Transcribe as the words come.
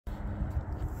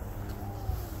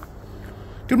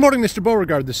Good morning, Mr.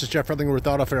 Beauregard. This is Jeff Redlinger with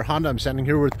Auto Fair Honda. I'm standing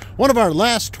here with one of our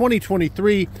last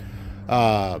 2023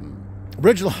 Honda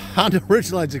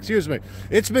Ridgelines. Excuse me.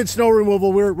 It's been snow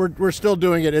removal. We're still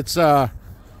doing it. I've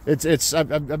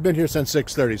been here since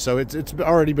 6:30, so it's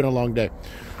already been a long day.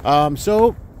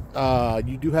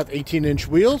 You do have 18-inch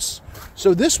wheels.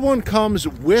 So this one comes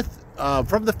with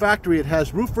from the factory. It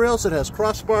has roof rails, it has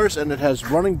crossbars, and it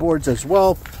has running boards as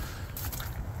well.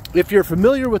 If you're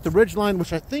familiar with the Ridgeline,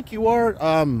 which I think you are,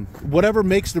 whatever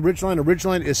makes the Ridgeline a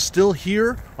Ridgeline is still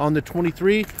here on the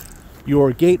 23.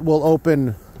 Your gate will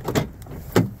open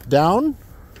down,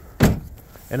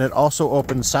 and it also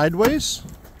opens sideways.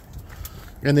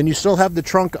 And then you still have the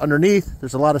trunk underneath.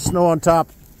 There's a lot of snow on top,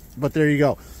 but there you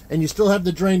go. And you still have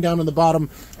the drain down on the bottom,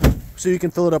 so you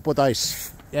can fill it up with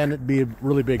ice, and it'd be a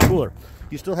really big cooler.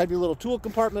 You still have your little tool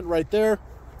compartment right there.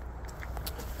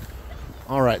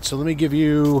 All right, so let me give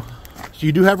you, so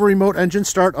you do have a remote engine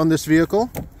start on this vehicle.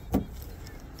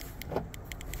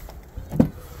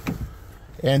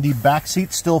 And the back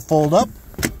seats still fold up.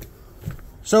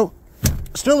 So,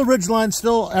 still a Ridgeline,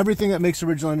 still everything that makes a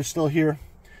Ridgeline is still here.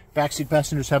 Backseat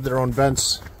passengers have their own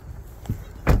vents.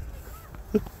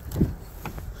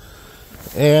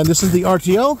 And this is the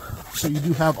RTO, so you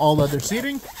do have all leather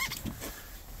seating.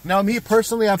 Now, me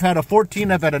personally, I've had a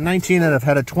 14, I've had a 19, and I've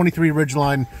had a 23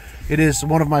 Ridgeline. It is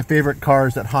one of my favorite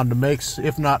cars that Honda makes,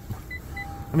 if not,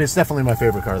 I mean, it's definitely my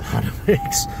favorite car that Honda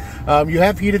makes. You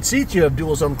have heated seats, you have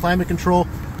dual zone climate control,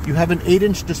 you have an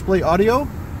 8-inch display audio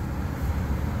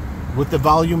with the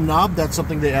volume knob. That's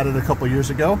something they added a couple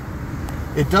years ago.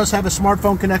 It does have a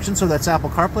smartphone connection, so that's Apple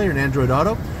CarPlay and Android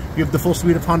Auto. You have the full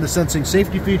suite of Honda sensing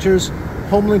safety features,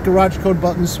 HomeLink garage code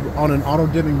buttons on an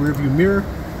auto-dimming rearview mirror.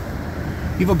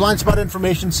 You have a blind spot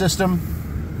information system,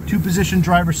 2-position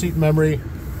driver seat memory,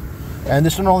 and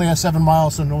this one only has 7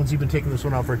 miles, so no one's even taken this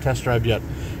one out for a test drive yet.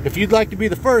 If you'd like to be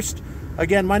the first,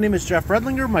 again, my name is Jeff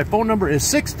Redlinger. My phone number is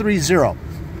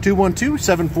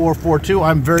 630-212-7442.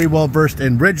 I'm very well versed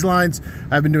in Ridgelines.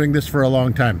 I've been doing this for a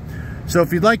long time. So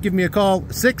if you'd like, give me a call,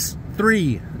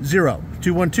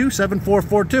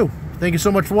 630-212-7442. Thank you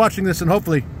so much for watching this, and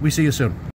hopefully we see you soon.